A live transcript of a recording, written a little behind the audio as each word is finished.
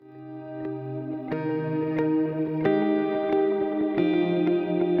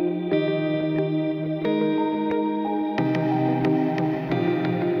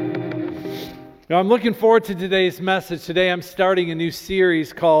Now, I'm looking forward to today's message. Today I'm starting a new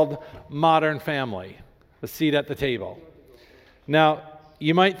series called Modern Family, a seat at the table. Now,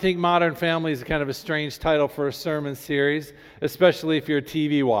 you might think Modern Family is kind of a strange title for a sermon series, especially if you're a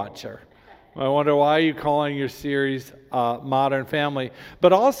TV watcher. I wonder why you're calling your series Modern Family.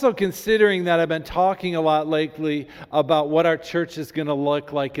 But also considering that I've been talking a lot lately about what our church is going to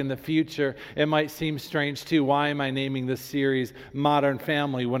look like in the future, it might seem strange too. Why am I naming this series Modern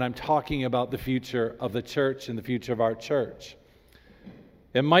Family when I'm talking about the future of the church and the future of our church?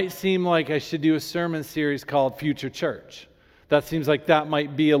 It might seem like I should do a sermon series called Future Church. That seems like that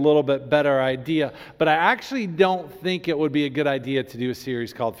might be a little bit better idea. But I actually don't think it would be a good idea to do a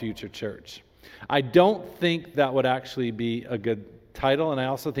series called Future Church. I don't think that would actually be a good title, and I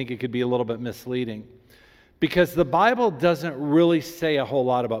also think it could be a little bit misleading. Because the Bible doesn't really say a whole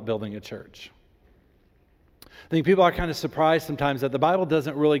lot about building a church. I think people are kind of surprised sometimes that the Bible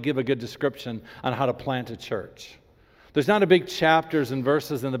doesn't really give a good description on how to plant a church. There's not a big chapters and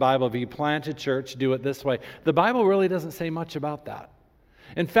verses in the Bible. If you plant a church, do it this way. The Bible really doesn't say much about that.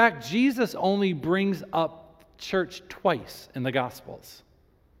 In fact, Jesus only brings up church twice in the Gospels.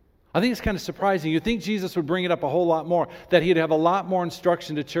 I think it's kind of surprising. You'd think Jesus would bring it up a whole lot more, that he'd have a lot more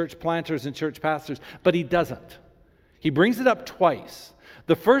instruction to church planters and church pastors, but he doesn't. He brings it up twice.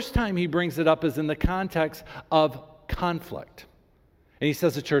 The first time he brings it up is in the context of conflict. And he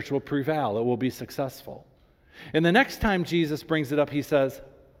says the church will prevail, it will be successful. And the next time Jesus brings it up, he says,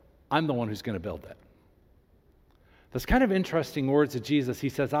 I'm the one who's going to build it. That's kind of interesting words of Jesus. He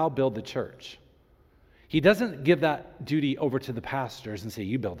says, I'll build the church. He doesn't give that duty over to the pastors and say,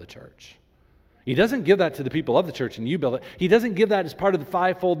 you build the church. He doesn't give that to the people of the church and you build it. He doesn't give that as part of the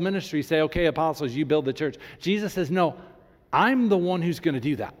fivefold ministry, say, okay, apostles, you build the church. Jesus says, no, I'm the one who's going to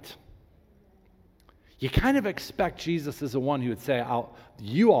do that. You kind of expect Jesus is the one who would say,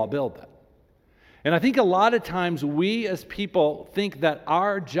 you all build it. And I think a lot of times we as people think that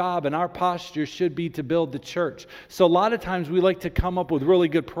our job and our posture should be to build the church. So a lot of times we like to come up with really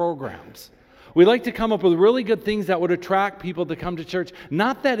good programs. We like to come up with really good things that would attract people to come to church.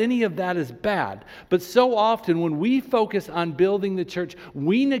 Not that any of that is bad, but so often when we focus on building the church,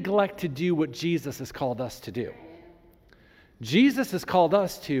 we neglect to do what Jesus has called us to do. Jesus has called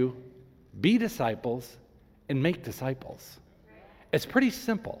us to be disciples and make disciples. It's pretty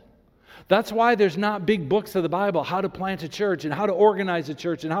simple. That's why there's not big books of the Bible, how to plant a church and how to organize a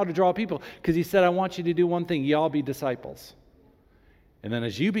church and how to draw people. Because he said, I want you to do one thing, you all be disciples. And then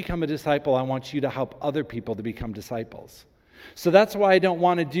as you become a disciple, I want you to help other people to become disciples. So that's why I don't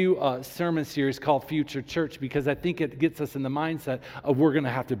want to do a sermon series called Future Church, because I think it gets us in the mindset of we're going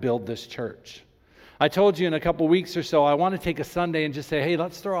to have to build this church. I told you in a couple weeks or so, I want to take a Sunday and just say, hey,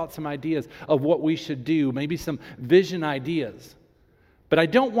 let's throw out some ideas of what we should do, maybe some vision ideas. But I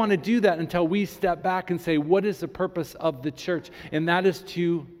don't want to do that until we step back and say, what is the purpose of the church? And that is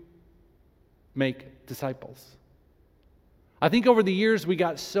to make disciples. I think over the years we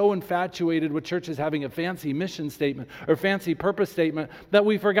got so infatuated with churches having a fancy mission statement or fancy purpose statement that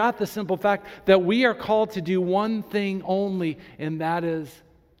we forgot the simple fact that we are called to do one thing only, and that is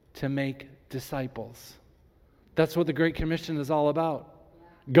to make disciples. That's what the Great Commission is all about.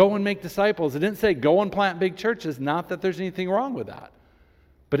 Go and make disciples. It didn't say go and plant big churches, not that there's anything wrong with that.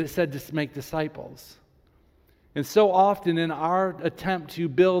 But it said to make disciples. And so often in our attempt to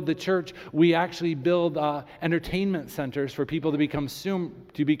build the church, we actually build entertainment centers for people to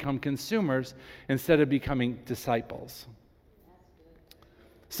become consumers instead of becoming disciples.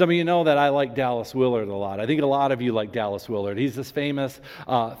 Some of you know that I like Dallas Willard a lot. I think a lot of you like Dallas Willard. He's this famous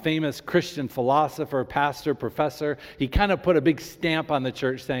Christian philosopher, pastor, professor. He kind of put a big stamp on the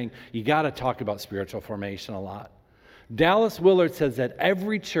church saying, you got to talk about spiritual formation a lot. Dallas Willard says that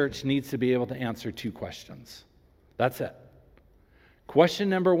every church needs to be able to answer two questions. That's it. Question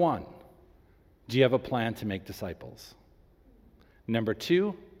number one, do you have a plan to make disciples? Number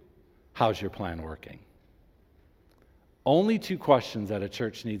two, how's your plan working? Only two questions that a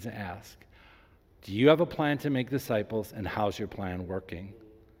church needs to ask. Do you have a plan to make disciples, and how's your plan working?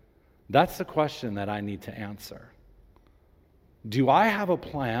 That's the question that I need to answer. Do I have a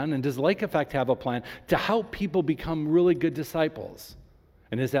plan, and does Lake Effect have a plan to help people become really good disciples?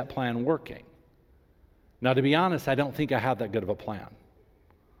 And is that plan working? Now, to be honest, I don't think I have that good of a plan.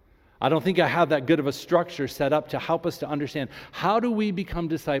 I don't think I have that good of a structure set up to help us to understand how do we become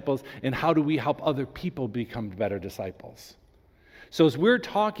disciples and how do we help other people become better disciples. So as we're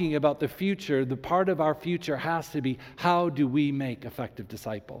talking about the future, the part of our future has to be how do we make effective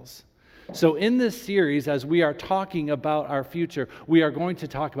disciples? So in this series, as we are talking about our future, we are going to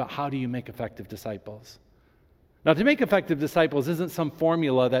talk about how do you make effective disciples. Now, to make effective disciples isn't some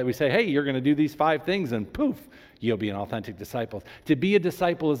formula that we say, hey, you're going to do these 5 things and poof, you'll be an authentic disciple. To be a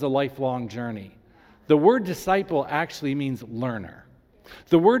disciple is a lifelong journey. The word disciple actually means learner.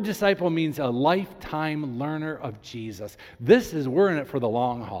 The word disciple means a lifetime learner of Jesus. We're in it for the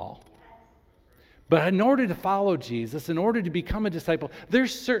long haul. But in order to follow Jesus, in order to become a disciple,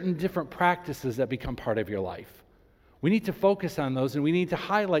 there's certain different practices that become part of your life. We need to focus on those, and we need to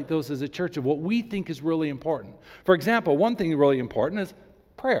highlight those as a church of what we think is really important. For example, one thing really important is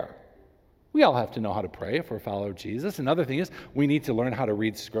prayer. We all have to know how to pray if we're following Jesus. Another thing is we need to learn how to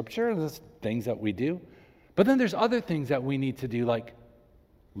read Scripture. There's things that we do. But then there's other things that we need to do, like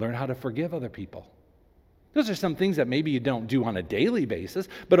learn how to forgive other people. Those are some things that maybe you don't do on a daily basis,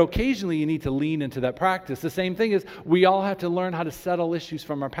 but occasionally you need to lean into that practice. The same thing is we all have to learn how to settle issues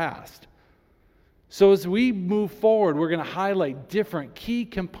from our past. So as we move forward, we're going to highlight different key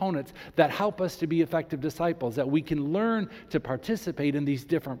components that help us to be effective disciples, that we can learn to participate in these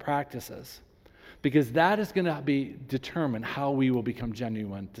different practices, because that is going to determine how we will become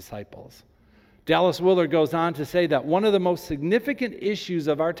genuine disciples. Dallas Willard goes on to say that one of the most significant issues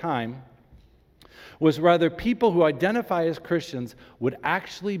of our time was whether people who identify as Christians would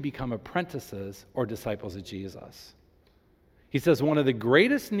actually become apprentices or disciples of Jesus. He says one of the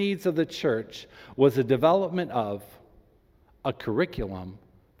greatest needs of the church was the development of a curriculum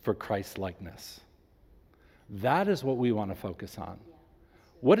for Christ-likeness. That is what we want to focus on.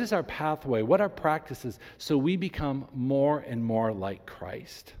 What is our pathway? What are practices so we become more and more like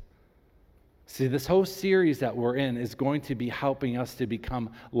Christ? See, this whole series that we're in is going to be helping us to become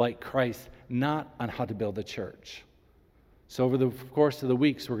like Christ, not on how to build a church. So over the course of the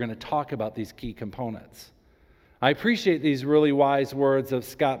weeks, we're going to talk about these key components. I appreciate these really wise words of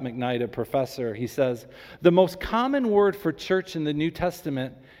Scott McKnight, a professor. He says, the most common word for church in the New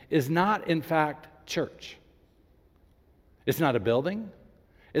Testament is not, in fact, church. It's not a building.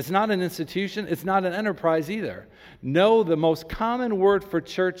 It's not an institution. It's not an enterprise either. No, the most common word for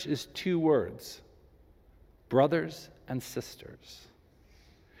church is 2 words: brothers and sisters.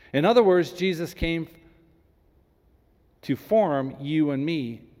 In other words, Jesus came to form you and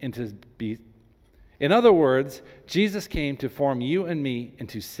me into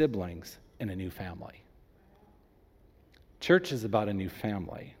siblings in a new family. Church is about a new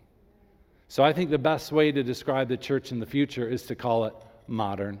family. So I think the best way to describe the church in the future is to call it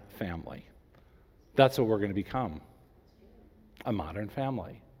modern family. That's what we're going to become. A modern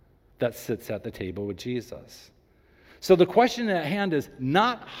family that sits at the table with Jesus. So the question at hand is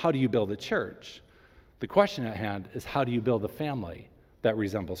not how do you build a church? The question at hand is how do you build a family that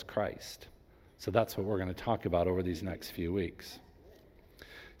resembles Christ? So that's what we're going to talk about over these next few weeks.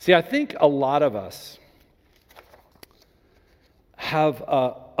 See, I think a lot of us have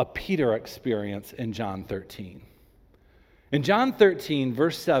a Peter experience in John 13. In John 13,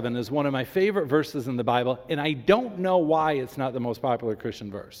 verse 7 is one of my favorite verses in the Bible, and I don't know why it's not the most popular Christian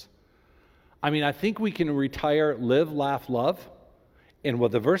verse. I mean, I think we can retire live, laugh, love, and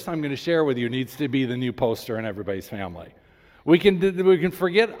the verse I'm going to share with you needs to be the new poster in everybody's family. We can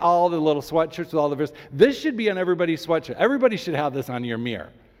forget all the little sweatshirts with all the verses. This should be on everybody's sweatshirt. Everybody should have this on your mirror.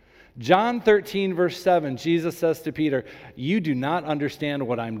 John 13, verse 7, Jesus says to Peter, you do not understand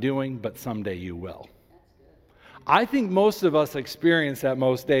what I'm doing, but someday you will. I think most of us experience that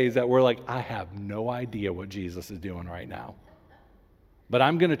most days that we're like, I have no idea what Jesus is doing right now. But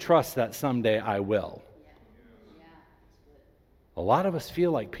I'm going to trust that someday I will. A lot of us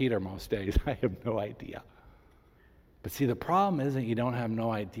feel like Peter most days. I have no idea. But see, the problem isn't you don't have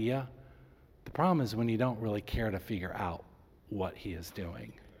no idea. The problem is when you don't really care to figure out what he is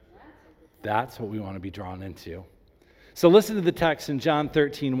doing. That's what we want to be drawn into. So listen to the text in John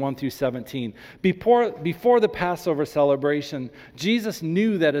 13, 1 through 17. Before the Passover celebration, Jesus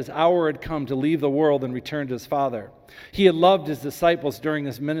knew that his hour had come to leave the world and return to his Father. He had loved his disciples during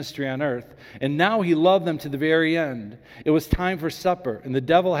his ministry on earth, and now he loved them to the very end. It was time for supper, and the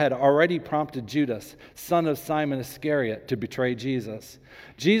devil had already prompted Judas, son of Simon Iscariot, to betray Jesus.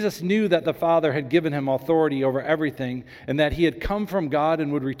 Jesus knew that the Father had given him authority over everything, and that he had come from God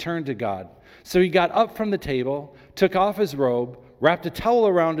and would return to God. So he got up from the table, took off his robe, wrapped a towel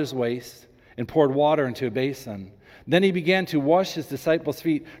around his waist, and poured water into a basin. Then he began to wash his disciples'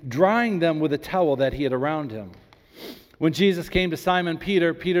 feet, drying them with a towel that he had around him. When Jesus came to Simon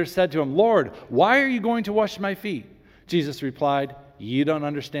Peter, Peter said to him, Lord, why are you going to wash my feet? Jesus replied, you don't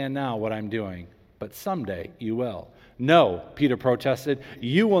understand now what I'm doing, but someday you will. No, Peter protested,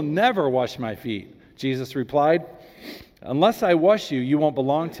 you will never wash my feet. Jesus replied, unless I wash you, you won't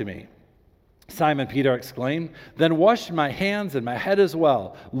belong to me. Simon Peter exclaimed, then wash my hands and my head as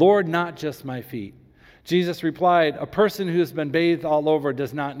well. Lord, not just my feet. Jesus replied, "A person who has been bathed all over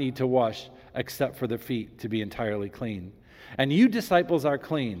does not need to wash except for the feet to be entirely clean. And you disciples are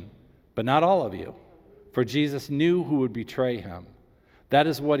clean, but not all of you." For Jesus knew who would betray him. That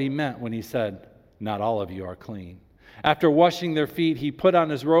is what he meant when he said, "Not all of you are clean." After washing their feet, he put on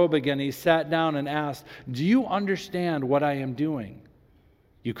his robe again. He sat down and asked, "Do you understand what I am doing?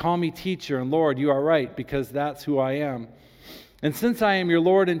 You call me teacher and Lord. You are right, because that's who I am. And since I am your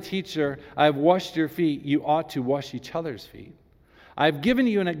Lord and teacher, I have washed your feet. You ought to wash each other's feet. I have given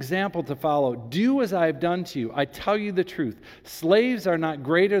you an example to follow. Do as I have done to you. I tell you the truth. Slaves are not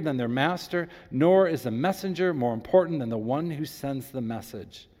greater than their master, nor is a messenger more important than the one who sends the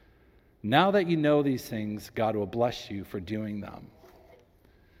message. Now that you know these things, God will bless you for doing them."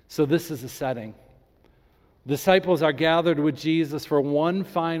 So this is the setting. Disciples are gathered with Jesus for one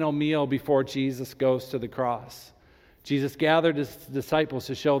final meal before Jesus goes to the cross. Jesus gathered his disciples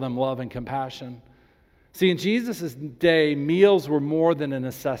to show them love and compassion. See, in Jesus' day, meals were more than a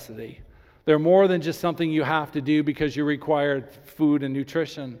necessity. They're more than just something you have to do because you require food and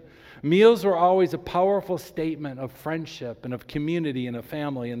nutrition. Meals were always a powerful statement of friendship and of community and of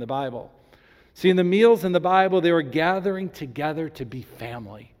family in the Bible. See, in the meals in the Bible, they were gathering together to be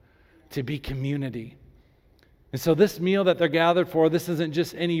family, to be community. And so this meal that they're gathered for, this isn't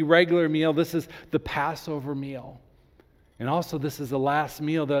just any regular meal. This is the Passover meal. And also, this is the last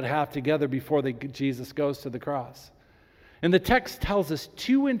meal they'll have together before Jesus goes to the cross. And the text tells us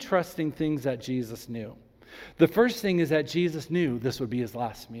two interesting things that Jesus knew. The first thing is that Jesus knew this would be his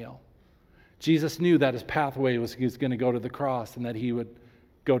last meal. Jesus knew that his pathway was he was going to go to the cross and that he would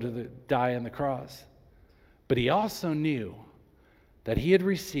go to die on the cross. But he also knew that he had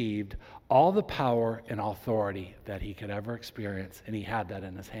received all the power and authority that he could ever experience, and he had that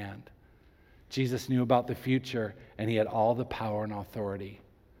in his hand. Jesus knew about the future, and he had all the power and authority.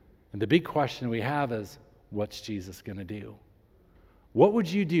 And the big question we have is, what's Jesus going to do? What would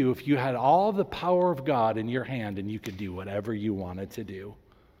you do if you had all the power of God in your hand and you could do whatever you wanted to do?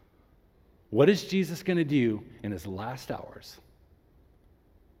 What is Jesus going to do in his last hours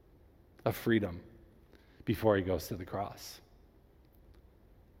of freedom before he goes to the cross?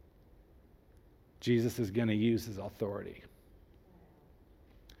 Jesus is going to use his authority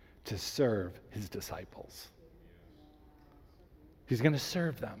to serve his disciples. He's going to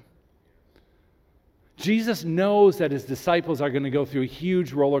serve them. Jesus knows that his disciples are going to go through a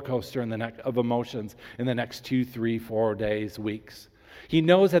huge roller coaster of emotions in the next 2, 3, 4 days, weeks. He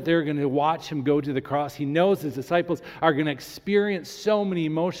knows that they're going to watch him go to the cross. He knows his disciples are going to experience so many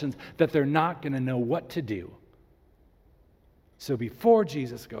emotions that they're not going to know what to do. So before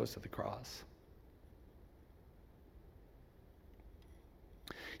Jesus goes to the cross,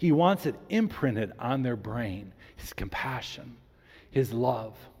 he wants it imprinted on their brain, his compassion, his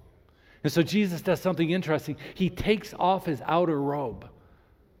love. And so Jesus does something interesting. He takes off his outer robe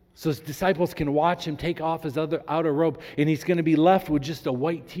so his disciples can watch him take off his outer robe, and he's going to be left with just a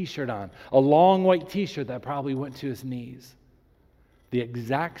white t-shirt on, a long white t-shirt that probably went to his knees. The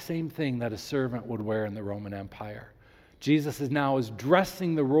exact same thing that a servant would wear in the Roman Empire. Jesus is now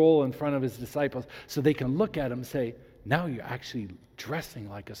dressing the role in front of his disciples so they can look at him and say, now you're actually dressing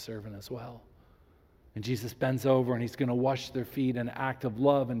like a servant as well. And Jesus bends over and he's going to wash their feet in an act of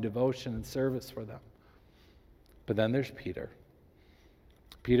love and devotion and service for them. But then there's Peter.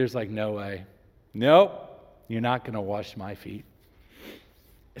 Peter's like, no way. Nope, you're not going to wash my feet.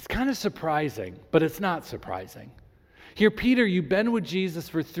 It's kind of surprising, but it's not surprising. Here, Peter, you've been with Jesus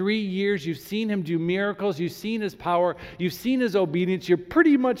for 3 years. You've seen him do miracles. You've seen his power. You've seen his obedience. You're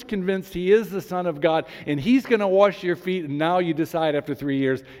pretty much convinced he is the Son of God, and he's going to wash your feet. And now you decide after 3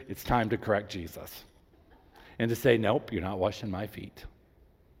 years, it's time to correct Jesus and to say, nope, you're not washing my feet.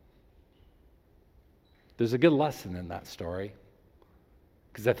 There's a good lesson in that story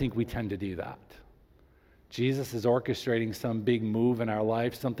because I think we tend to do that. Jesus is orchestrating some big move in our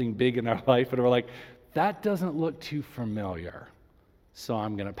life, something big in our life, and we're like, that doesn't look too familiar, so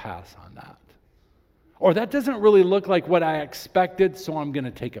I'm going to pass on that. Or that doesn't really look like what I expected, so I'm going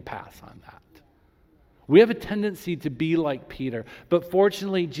to take a pass on that. We have a tendency to be like Peter, but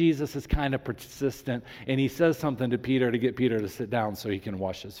fortunately, Jesus is kind of persistent, and he says something to Peter to get Peter to sit down so he can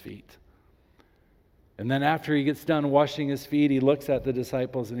wash his feet. And then after he gets done washing his feet, he looks at the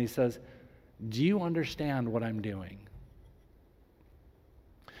disciples and he says, do you understand what I'm doing?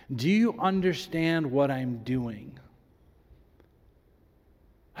 Do you understand what I'm doing?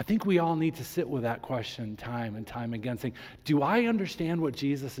 I think we all need to sit with that question time and time again, saying, do I understand what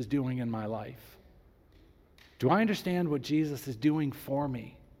Jesus is doing in my life? Do I understand what Jesus is doing for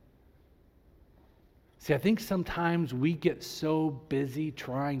me? See, I think sometimes we get so busy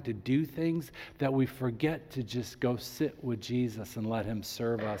trying to do things that we forget to just go sit with Jesus and let him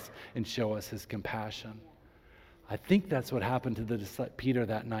serve us and show us his compassion. I think that's what happened to Peter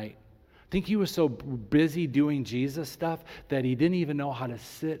that night. I think he was so busy doing Jesus stuff that he didn't even know how to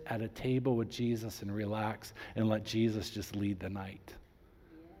sit at a table with Jesus and relax and let Jesus just lead the night.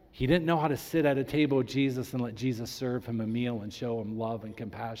 He didn't know how to sit at a table with Jesus and let Jesus serve him a meal and show him love and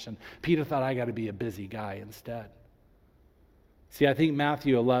compassion. Peter thought, I got to be a busy guy instead. See, I think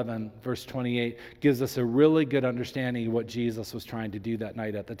Matthew 11, verse 28, gives us a really good understanding of what Jesus was trying to do that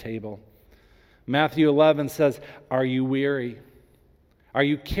night at the table. Matthew 11 says, are you weary? Are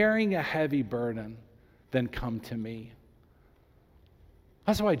you carrying a heavy burden? Then come to me.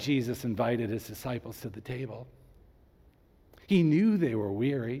 That's why Jesus invited his disciples to the table. He knew they were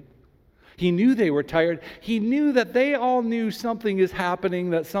weary. He knew they were tired. He knew that they all knew something is happening,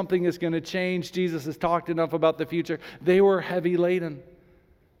 that something is going to change. Jesus has talked enough about the future. They were heavy laden.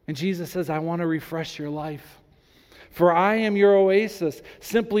 And Jesus says, I want to refresh your life. For I am your oasis.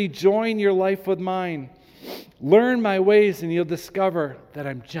 Simply join your life with mine. Learn my ways and you'll discover that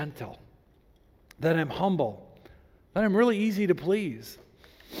I'm gentle, that I'm humble, that I'm really easy to please.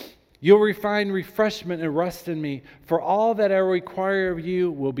 You'll find refreshment and rest in me, for all that I require of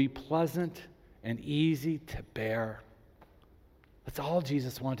you will be pleasant and easy to bear. That's all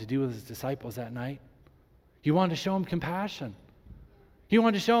Jesus wanted to do with his disciples that night. He wanted to show them compassion. He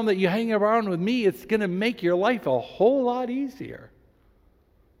wanted to show them that you hang around with me, it's going to make your life a whole lot easier.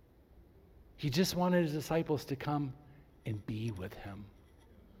 He just wanted his disciples to come and be with him.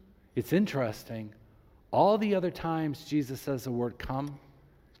 It's interesting. All the other times Jesus says the word come,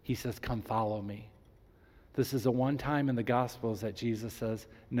 he says, come follow me. This is the one time in the Gospels that Jesus says,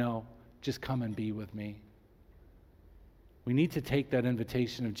 no, just come and be with me. We need to take that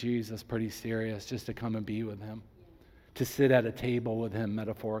invitation of Jesus pretty serious, just to come and be with him, to sit at a table with him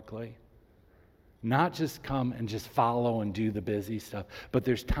metaphorically. Not just come and just follow and do the busy stuff, but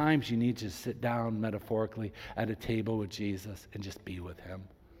there's times you need to sit down metaphorically at a table with Jesus and just be with him.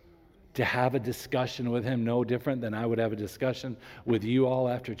 To have a discussion with him, no different than I would have a discussion with you all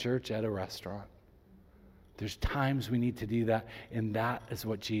after church at a restaurant. There's times we need to do that, and that is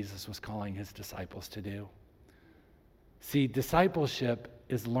what Jesus was calling his disciples to do. See, discipleship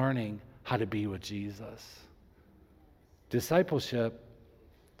is learning how to be with Jesus. Discipleship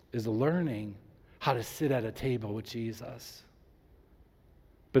is learning how to sit at a table with Jesus.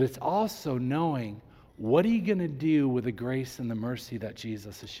 But it's also knowing, what are you going to do with the grace and the mercy that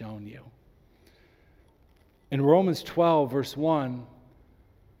Jesus has shown you? In Romans 12, verse 1,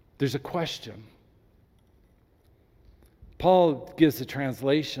 there's a question. Paul gives the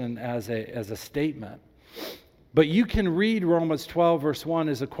translation as a statement. But you can read Romans 12, verse 1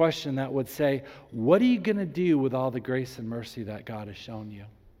 as a question that would say, what are you going to do with all the grace and mercy that God has shown you?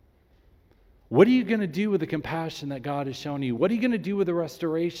 What are you going to do with the compassion that God has shown you? What are you going to do with the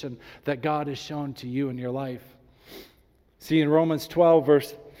restoration that God has shown to you in your life? See, in Romans 12,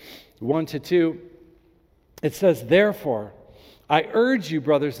 verse 1 to 2, it says, therefore, I urge you,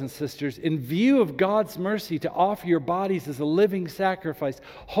 brothers and sisters, in view of God's mercy, to offer your bodies as a living sacrifice,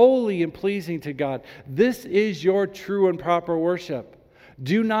 holy and pleasing to God. This is your true and proper worship.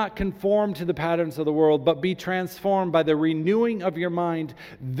 Do not conform to the patterns of the world, but be transformed by the renewing of your mind.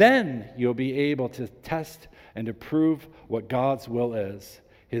 Then you'll be able to test and to prove what God's will is,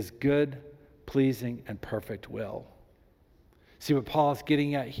 his good, pleasing, and perfect will. See, what Paul is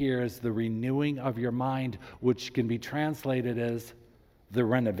getting at here is the renewing of your mind, which can be translated as the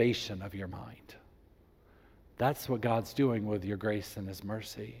renovation of your mind. That's what God's doing with your grace and his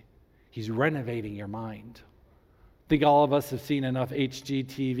mercy. He's renovating your mind. I think all of us have seen enough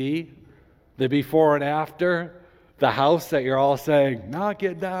HGTV, the before and after, the house that you're all saying, knock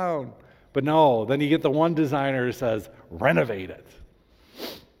it down. But no, then you get the one designer who says, renovate it.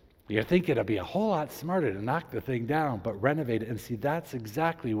 You're thinking it'd be a whole lot smarter to knock the thing down, but renovate it. And see, that's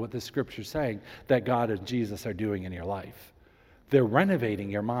exactly what the scripture's saying that God and Jesus are doing in your life. They're renovating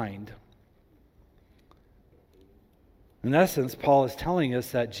your mind. In essence, Paul is telling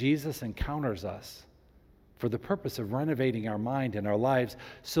us that Jesus encounters us for the purpose of renovating our mind and our lives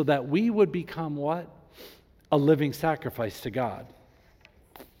so that we would become what? A living sacrifice to God.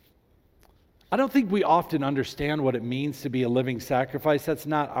 I don't think we often understand what it means to be a living sacrifice. That's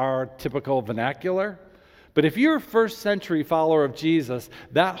not our typical vernacular. But if you're a first century follower of Jesus,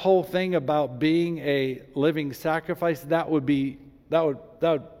 that whole thing about being a living sacrifice, that would mean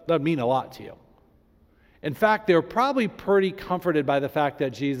a lot to you. In fact, they're probably pretty comforted by the fact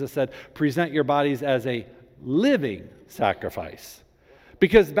that Jesus said, present your bodies as a living sacrifice.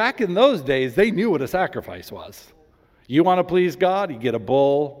 Because back in those days, they knew what a sacrifice was. You want to please God, you get a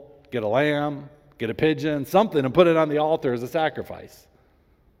bull, get a lamb, get a pigeon, something, and put it on the altar as a sacrifice.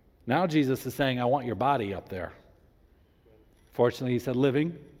 Now Jesus is saying, I want your body up there. Fortunately, he said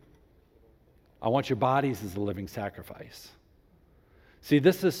living. I want your bodies as a living sacrifice. See,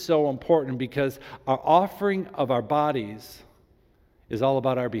 this is so important because our offering of our bodies is all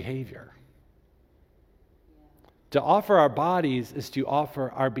about our behavior. To offer our bodies is to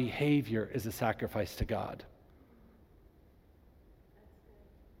offer our behavior as a sacrifice to God.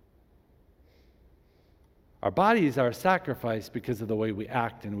 Our bodies are a sacrifice because of the way we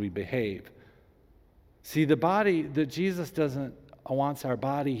act and we behave. See, the body, that Jesus wants our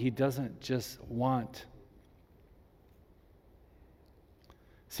body, he doesn't just want.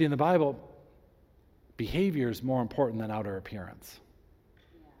 See, in the Bible, behavior is more important than outer appearance.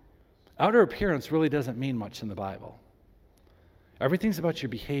 Outer appearance really doesn't mean much in the Bible. Everything's about your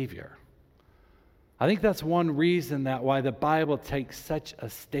behavior. I think that's one reason why the Bible takes such a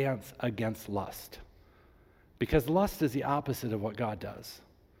stance against lust. Because lust is the opposite of what God does.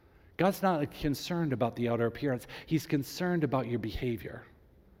 God's not concerned about the outer appearance. He's concerned about your behavior.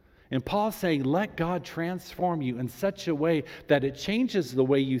 And Paul's saying, let God transform you in such a way that it changes the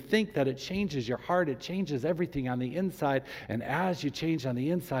way you think, that it changes your heart, it changes everything on the inside. And as you change on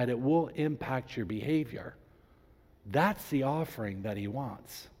the inside, it will impact your behavior. That's the offering that he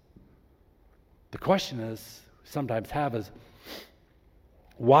wants. The question is, sometimes is,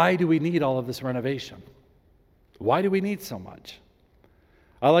 why do we need all of this renovation? Why do we need so much?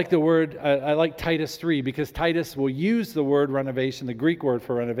 I like the word, I like Titus 3, because Titus will use the word renovation, the Greek word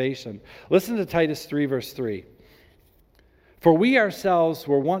for renovation. Listen to Titus 3, verse 3. For we ourselves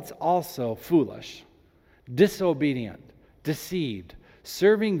were once also foolish, disobedient, deceived,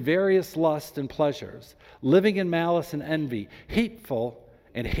 serving various lusts and pleasures, living in malice and envy, hateful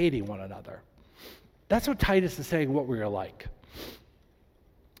and hating one another. That's what Titus is saying what we are like.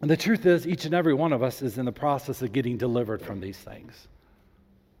 And the truth is, each and every one of us is in the process of getting delivered from these things.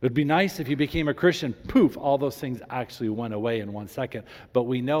 It would be nice if you became a Christian, poof, all those things actually went away in 1 second. But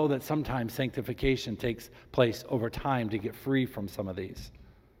we know that sometimes sanctification takes place over time to get free from some of these.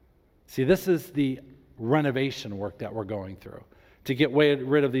 See, this is the renovation work that we're going through. To get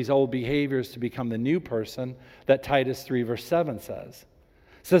rid of these old behaviors to become the new person that Titus 3 verse 7 says.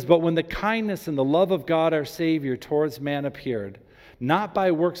 It says, but when the kindness and the love of God our Savior towards man appeared, not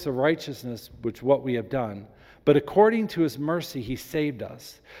by works of righteousness, which what we have done, but according to his mercy he saved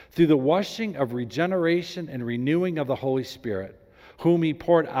us, through the washing of regeneration and renewing of the Holy Spirit, whom he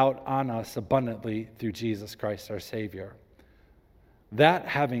poured out on us abundantly through Jesus Christ our Savior. That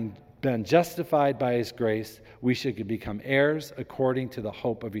having been justified by his grace, we should become heirs according to the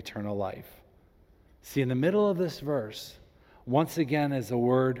hope of eternal life. See, in the middle of this verse, once again is the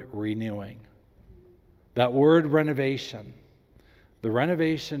word renewing. That word renovation. The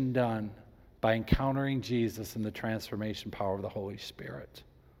renovation done by encountering Jesus and the transformation power of the Holy Spirit.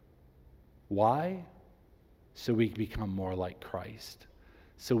 Why? So we become more like Christ.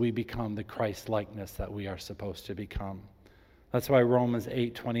 So we become the Christ-likeness that we are supposed to become. That's why Romans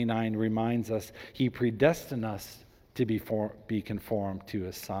 8:29 reminds us he predestined us to be conformed to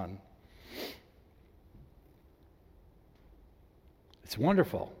his Son. It's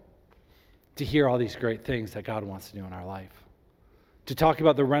wonderful to hear all these great things that God wants to do in our life. To talk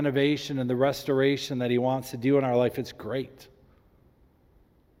about the renovation and the restoration that he wants to do in our life, it's great.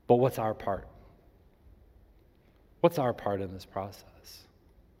 But what's our part? What's our part in this process?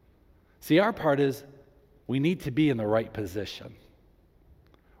 See, our part is we need to be in the right position.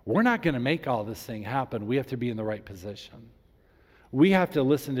 We're not going to make all this thing happen. We have to be in the right position. We have to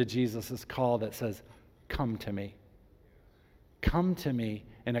listen to Jesus' call that says, come to me. Come to me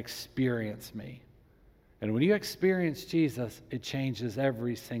and experience me. And when you experience Jesus, it changes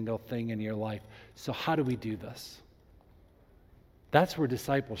every single thing in your life. So how do we do this? That's where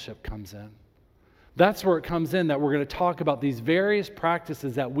discipleship comes in. That's where it comes in that we're going to talk about these various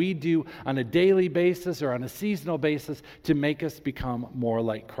practices that we do on a daily basis or on a seasonal basis to make us become more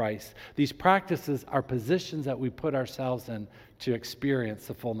like Christ. These practices are positions that we put ourselves in to experience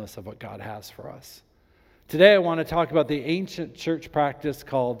the fullness of what God has for us. Today I want to talk about the ancient church practice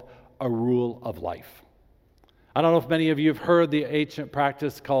called a rule of life. I don't know if many of you have heard the ancient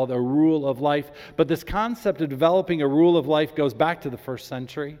practice called a rule of life, but this concept of developing a rule of life goes back to the first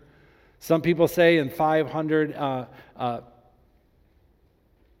century. Some people say in 500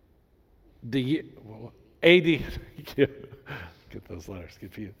 the AD, get those letters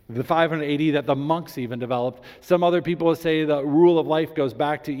confused. The 580 that the monks even developed. Some other people say the rule of life goes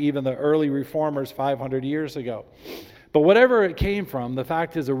back to even the early reformers 500 years ago. But whatever it came from, the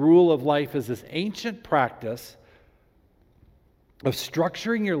fact is a rule of life is this ancient practice of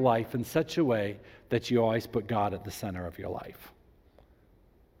structuring your life in such a way that you always put God at the center of your life.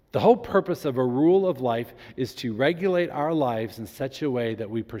 The whole purpose of a rule of life is to regulate our lives in such a way that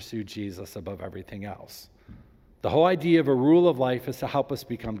we pursue Jesus above everything else. The whole idea of a rule of life is to help us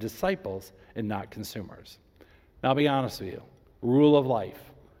become disciples and not consumers. Now, I'll be honest with you. Rule of life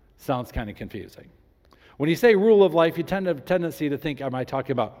sounds kind of confusing. When you say rule of life, you tend to have a tendency to think, am I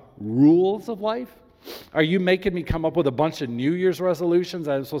talking about rules of life? Are you making me come up with a bunch of New Year's resolutions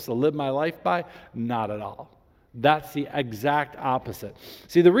I'm supposed to live my life by? Not at all. That's the exact opposite.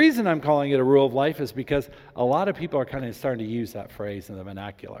 See, the reason I'm calling it a rule of life is because a lot of people are kind of starting to use that phrase in the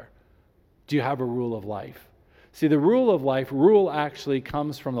vernacular. Do you have a rule of life? See, the rule of life, rule actually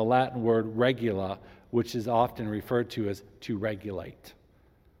comes from the Latin word regula, which is often referred to as to regulate.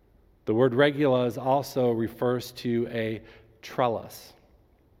 The word regula is also refers to a trellis.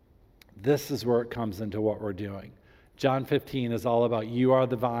 This is where it comes into what we're doing. John 15 is all about you are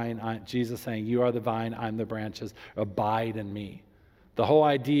the vine. Jesus saying, you are the vine, I'm the branches. Abide in me. The whole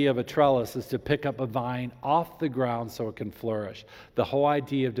idea of a trellis is to pick up a vine off the ground so it can flourish. The whole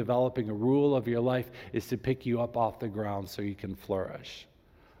idea of developing a rule of your life is to pick you up off the ground so you can flourish.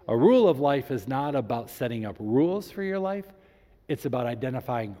 A rule of life is not about setting up rules for your life. It's about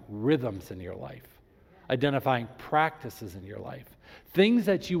identifying rhythms in your life, identifying practices in your life, things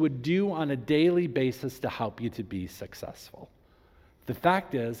that you would do on a daily basis to help you to be successful. The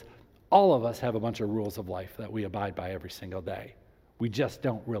fact is, all of us have a bunch of rules of life that we abide by every single day. We just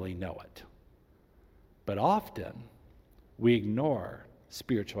don't really know it. But often, we ignore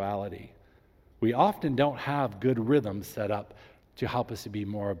spirituality. We often don't have good rhythms set up to help us to be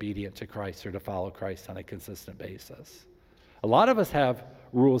more obedient to Christ or to follow Christ on a consistent basis. A lot of us have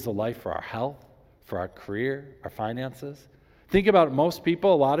rules of life for our health, for our career, our finances. Think about it, most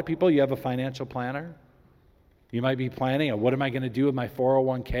people, a lot of people, you have a financial planner. You might be planning, what am I going to do with my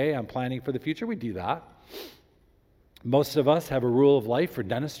 401k? I'm planning for the future. We do that. Most of us have a rule of life for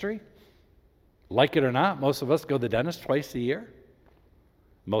dentistry. Like it or not, most of us go to the dentist twice a year.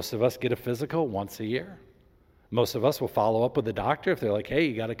 Most of us get a physical once a year. Most of us will follow up with the doctor if they're like, hey,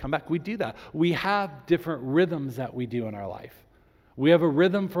 you got to come back. We do that. We have different rhythms that we do in our life. We have a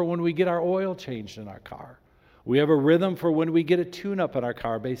rhythm for when we get our oil changed in our car. We have a rhythm for when we get a tune-up in our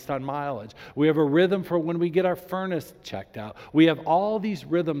car based on mileage. We have a rhythm for when we get our furnace checked out. We have all these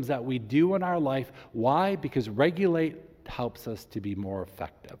rhythms that we do in our life. Why? Because regulate helps us to be more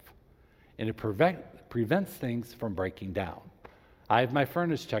effective. And it prevents things from breaking down. I have my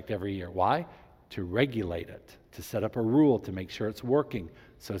furnace checked every year. Why? To regulate it, to set up a rule to make sure it's working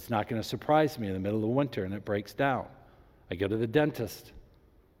so it's not going to surprise me in the middle of the winter and it breaks down. I go to the dentist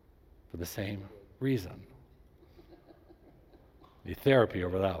for the same reason. Need therapy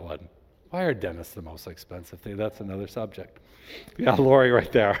over that one. Why are dentists the most expensive thing? That's another subject. Yeah, Lori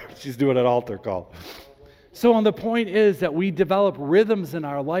right there. She's doing an altar call. So the point is that we develop rhythms in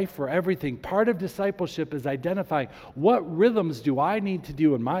our life for everything. Part of discipleship is identifying what rhythms do I need to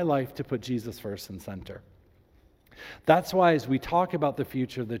do in my life to put Jesus first and center. That's why as we talk about the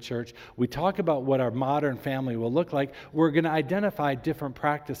future of the church, we talk about what our modern family will look like, we're going to identify different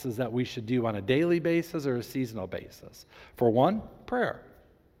practices that we should do on a daily basis or a seasonal basis. For one, prayer.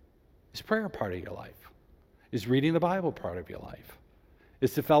 Is prayer part of your life? Is reading the Bible part of your life?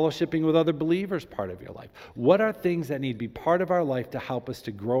 Is the fellowshipping with other believers part of your life? What are things that need to be part of our life to help us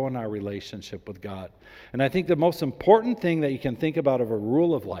to grow in our relationship with God? And I think the most important thing that you can think about of a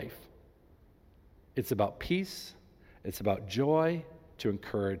rule of life, it's about peace, it's about joy to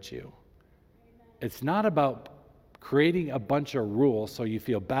encourage you. It's not about creating a bunch of rules so you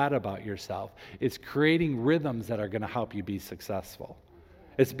feel bad about yourself. It's creating rhythms that are going to help you be successful.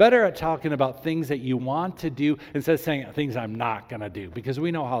 It's better at talking about things that you want to do instead of saying things I'm not going to do, because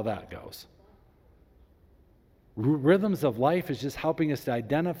we know how that goes. Rhythms of life is just helping us to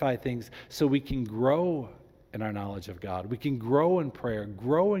identify things so we can grow in our knowledge of God. We can grow in prayer,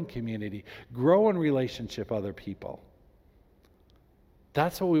 grow in community, grow in relationship with other people.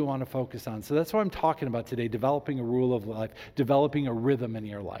 That's what we want to focus on. So that's what I'm talking about today, developing a rule of life, developing a rhythm in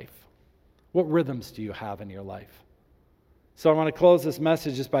your life. What rhythms do you have in your life? So I want to close this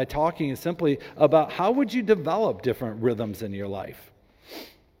message just by talking simply about how would you develop different rhythms in your life.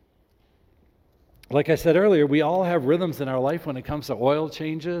 Like I said earlier, we all have rhythms in our life when it comes to oil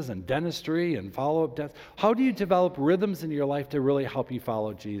changes and dentistry and follow-up tests. How do you develop rhythms in your life to really help you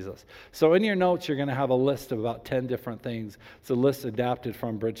follow Jesus? So in your notes, you're going to have a list of about 10 different things. It's a list adapted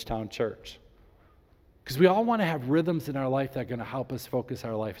from Bridgetown Church. Because we all want to have rhythms in our life that are going to help us focus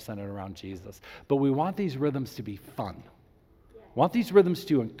our life centered around Jesus. But we want these rhythms to be fun. I want these rhythms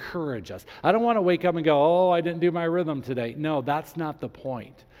to encourage us. I don't want to wake up and go, oh, I didn't do my rhythm today. No, that's not the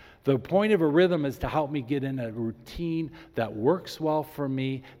point. The point of a rhythm is to help me get in a routine that works well for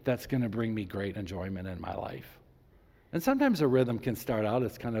me, that's going to bring me great enjoyment in my life. And sometimes a rhythm can start out,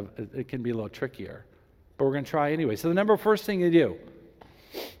 it can be a little trickier. But we're going to try anyway. So the first thing you do,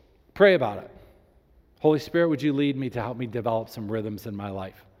 pray about it. Holy Spirit, would you lead me to help me develop some rhythms in my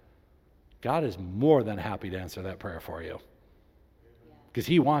life? God is more than happy to answer that prayer for you because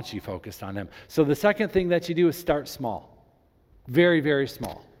he wants you focused on him. So the second thing that you do is start small. Very, very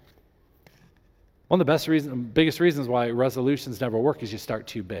small. One of the biggest reasons why resolutions never work is you start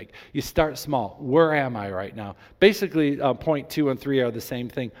too big. You start small. Where am I right now? Basically, point 2 and 3 are the same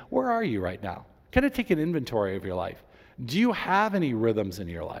thing. Where are you right now? Kind of take an inventory of your life. Do you have any rhythms in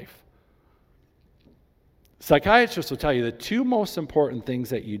your life? Psychiatrists will tell you the 2 most important things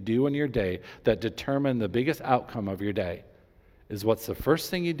that you do in your day that determine the biggest outcome of your day is what's the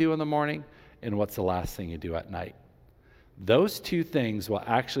first thing you do in the morning and what's the last thing you do at night. Those 2 things will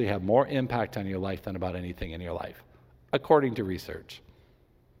actually have more impact on your life than about anything in your life, according to research.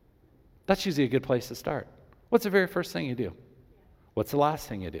 That's usually a good place to start. What's the very first thing you do? What's the last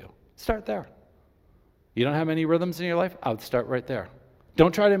thing you do? Start there. You don't have any rhythms in your life? I would start right there.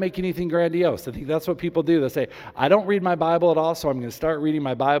 Don't try to make anything grandiose. I think that's what people do. They say, I don't read my Bible at all, so I'm going to start reading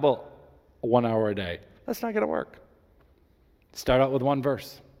my Bible 1 hour a day. That's not going to work. Start out with 1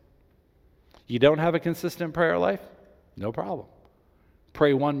 verse. You don't have a consistent prayer life? No problem.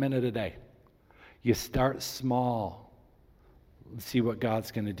 Pray 1 minute a day. You start small. Let's see what God's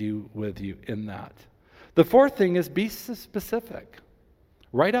going to do with you in that. The 4th thing is be specific.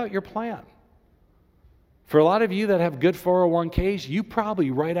 Write out your plan. For a lot of you that have good 401ks, you probably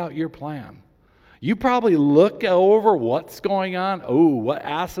write out your plan. You probably look over what's going on. Oh, what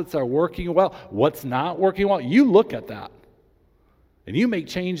assets are working well, what's not working well. You look at that. And you make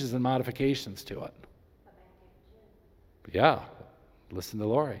changes and modifications to it. Yeah, listen to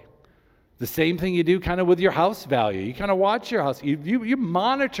Lori. The same thing you do kind of with your house value. You kind of watch your house. You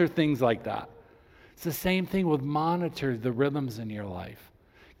monitor things like that. It's the same thing with monitor the rhythms in your life.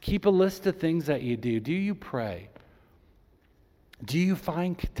 Keep a list of things that you do. Do you pray? Do you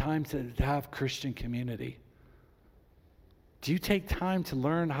find time to have Christian community? Do you take time to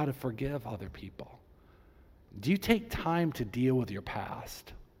learn how to forgive other people? Do you take time to deal with your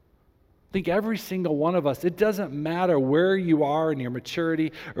past? I think every single one of us, it doesn't matter where you are in your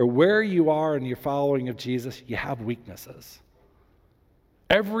maturity or where you are in your following of Jesus, you have weaknesses.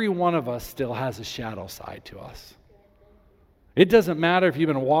 Every one of us still has a shadow side to us. It doesn't matter if you've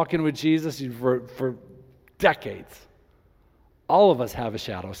been walking with Jesus for decades. All of us have a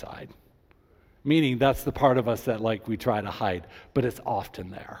shadow side, meaning that's the part of us that we try to hide, but it's often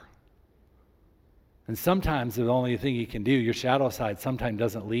there. And sometimes the only thing you can do, your shadow side sometimes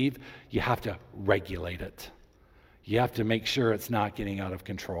doesn't leave. You have to regulate it. You have to make sure it's not getting out of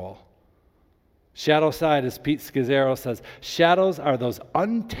control. Shadow side, as Pete Scazzaro says, shadows are those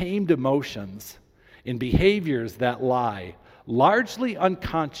untamed emotions and behaviors that lie largely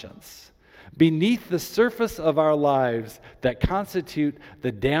unconscious beneath the surface of our lives that constitute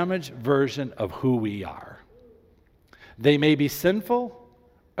the damaged version of who we are. They may be sinful,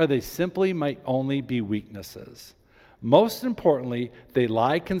 or they simply might only be weaknesses. Most importantly, they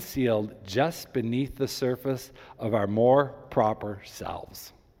lie concealed just beneath the surface of our more proper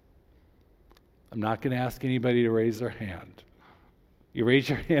selves. I'm not going to ask anybody to raise their hand. You raise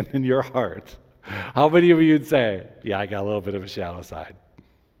your hand in your heart. How many of you would say, yeah, I got a little bit of a shadow side?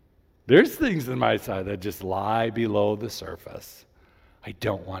 There's things in my side that just lie below the surface. I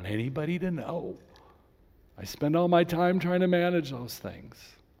don't want anybody to know. I spend all my time trying to manage those things.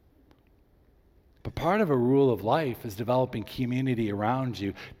 But part of a rule of life is developing community around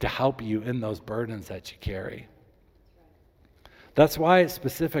you to help you in those burdens that you carry. That's why it's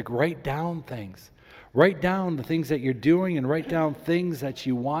specific. Write down things. Write down the things that you're doing and write down things that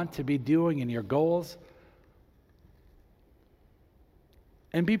you want to be doing in your goals.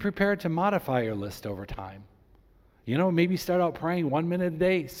 And be prepared to modify your list over time. Maybe start out praying 1 minute a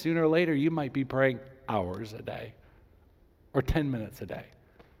day. Sooner or later, you might be praying hours a day or 10 minutes a day.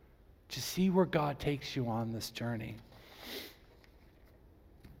 Just see where God takes you on this journey.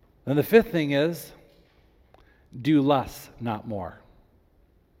 And the 5th thing is, do less, not more.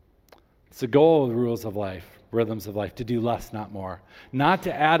 It's the goal of the rules of life, rhythms of life, to do less, not more. Not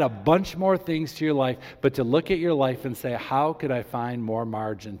to add a bunch more things to your life, but to look at your life and say, how could I find more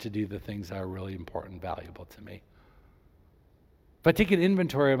margin to do the things that are really important and valuable to me? If I take an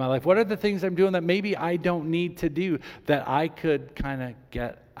inventory of my life, what are the things I'm doing that maybe I don't need to do that I could kind of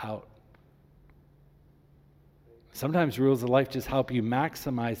get out? Sometimes rules of life just help you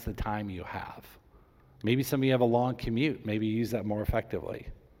maximize the time you have. Maybe some of you have a long commute. Maybe you use that more effectively.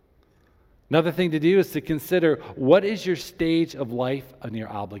 Another thing to do is to consider, what is your stage of life and your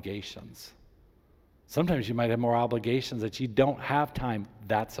obligations? Sometimes you might have more obligations that you don't have time.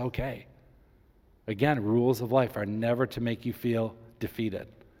 That's okay. Again, rules of life are never to make you feel defeated.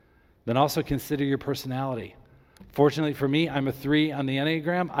 Then also consider your personality. Fortunately for me, I'm a 3 on the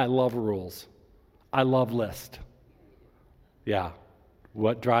Enneagram. I love rules. I love lists. Yeah.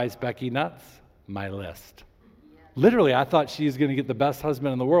 What drives Becky nuts? My list. Literally, I thought she was going to get the best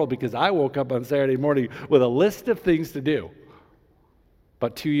husband in the world because I woke up on Saturday morning with a list of things to do.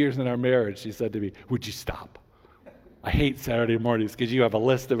 About 2 years in our marriage, she said to me, "Would you stop? I hate Saturday mornings because you have a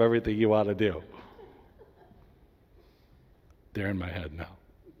list of everything you want to do." They're in my head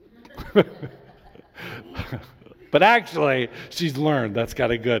now. But actually, she's learned that's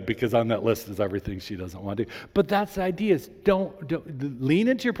kind of good because on that list is everything she doesn't want to do. But that's the idea, is don't lean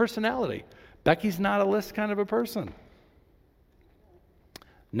into your personality. Becky's not a list kind of a person.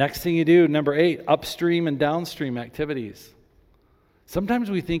 Next thing you do, number 8, upstream and downstream activities.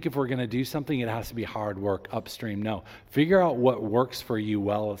 Sometimes we think if we're going to do something, it has to be hard work upstream. No. Figure out what works for you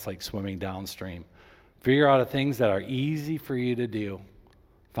well. It's like swimming downstream. Figure out the things that are easy for you to do.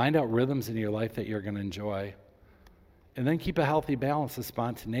 Find out rhythms in your life that you're going to enjoy. And then keep a healthy balance of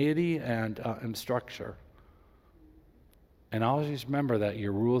spontaneity and structure. And always remember that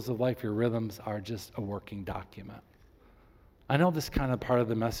your rules of life, your rhythms, are just a working document. I know this kind of part of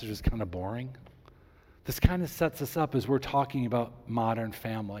the message is kind of boring. This kind of sets us up as we're talking about modern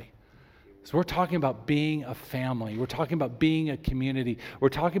family. So we're talking about being a family. We're talking about being a community. We're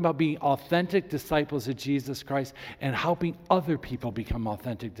talking about being authentic disciples of Jesus Christ and helping other people become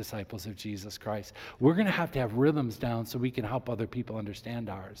authentic disciples of Jesus Christ. We're going to have rhythms down so we can help other people understand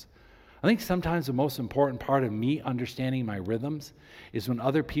ours. I think sometimes the most important part of me understanding my rhythms is when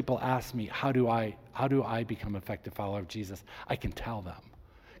other people ask me, how do I become an effective follower of Jesus? I can tell them.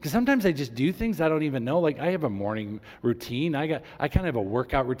 Because sometimes I just do things I don't even know. Like I have a morning routine. I kind of have a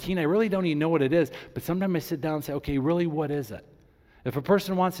workout routine. I really don't even know what it is. But sometimes I sit down and say, okay, really, what is it? If a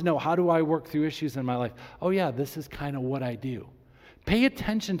person wants to know, how do I work through issues in my life? Oh yeah, this is kind of what I do. Pay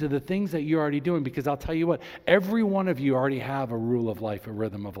attention to the things that you're already doing, because I'll tell you what, every one of you already have a rule of life, a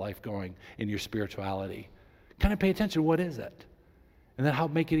rhythm of life going in your spirituality. Kind of pay attention, what is it? And then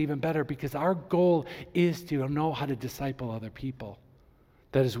help make it even better, because our goal is to know how to disciple other people.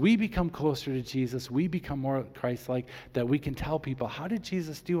 That as we become closer to Jesus, we become more Christ-like, that we can tell people, how did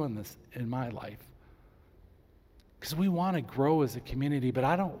Jesus do in this in my life? Because we want to grow as a community, but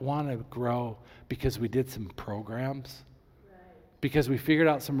I don't want to grow because we did some programs, because we figured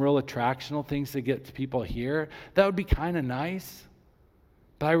out some real attractional things to get people here. That would be kind of nice,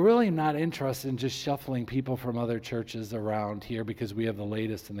 but I really am not interested in just shuffling people from other churches around here because we have the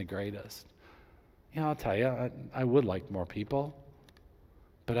latest and the greatest. You know, I'll tell you, I would like more people.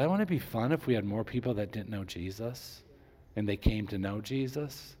 But I want to be fun if we had more people that didn't know Jesus and they came to know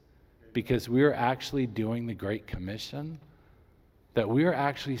Jesus, because we're actually doing the Great Commission, that we're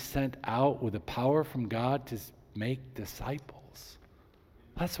actually sent out with the power from God to make disciples.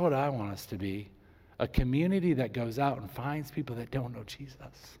 That's what I want us to be, a community that goes out and finds people that don't know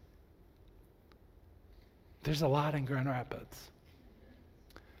Jesus. There's a lot in Grand Rapids.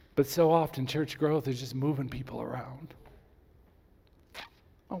 But so often church growth is just moving people around.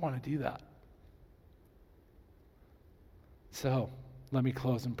 I want to do that. So, let me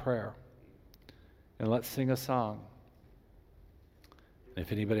close in prayer. And let's sing a song.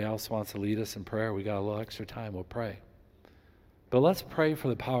 If anybody else wants to lead us in prayer, we got a little extra time, we'll pray. But let's pray for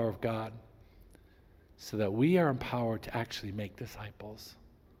the power of God so that we are empowered to actually make disciples.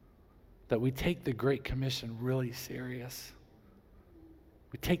 That we take the Great Commission really serious.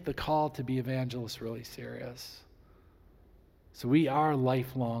 We take the call to be evangelists really serious. So we are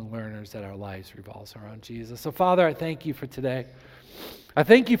lifelong learners that our lives revolves around Jesus. So Father, I thank you for today. I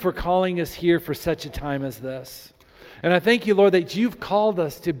thank you for calling us here for such a time as this. And I thank you, Lord, that you've called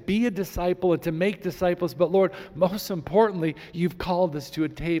us to be a disciple and to make disciples. But Lord, most importantly, you've called us to a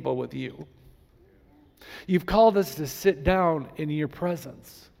table with you. You've called us to sit down in your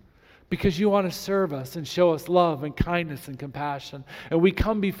presence. because you want to serve us and show us love and kindness and compassion. And we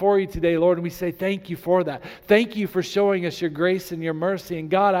come before you today, Lord, and we say thank you for that. Thank you for showing us your grace and your mercy. And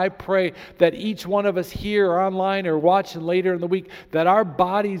God, I pray that each one of us here or online or watching later in the week, that our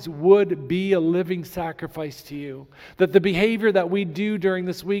bodies would be a living sacrifice to you. That the behavior that we do during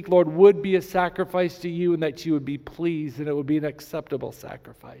this week, Lord, would be a sacrifice to you, and that you would be pleased and it would be an acceptable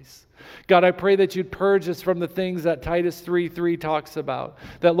sacrifice. God, I pray that you'd purge us from the things that Titus 3:3 talks about.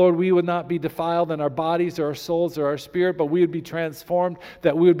 That, Lord, we would not be defiled in our bodies or our souls or our spirit, but we would be transformed,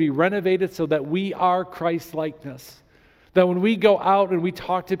 that we would be renovated so that we are Christ-likeness. That when we go out and we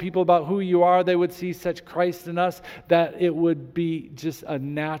talk to people about who you are, they would see such Christ in us that it would be just a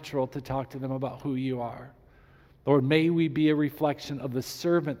natural to talk to them about who you are. Lord, may we be a reflection of the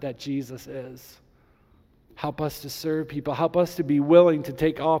servant that Jesus is. Help us to serve people. Help us to be willing to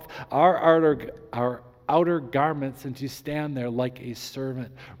take off our outer garments and to stand there like a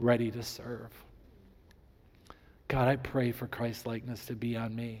servant ready to serve. God, I pray for Christ-likeness to be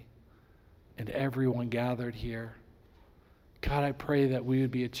on me and everyone gathered here. God, I pray that we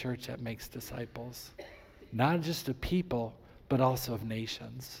would be a church that makes disciples, not just of people, but also of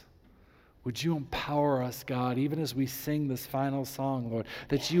nations. Would you empower us, God, even as we sing this final song, Lord,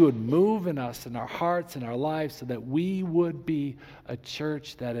 that you would move in us, in our hearts, in our lives, so that we would be a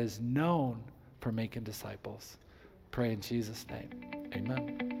church that is known for making disciples. Pray in Jesus' name.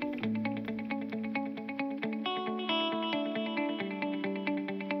 Amen.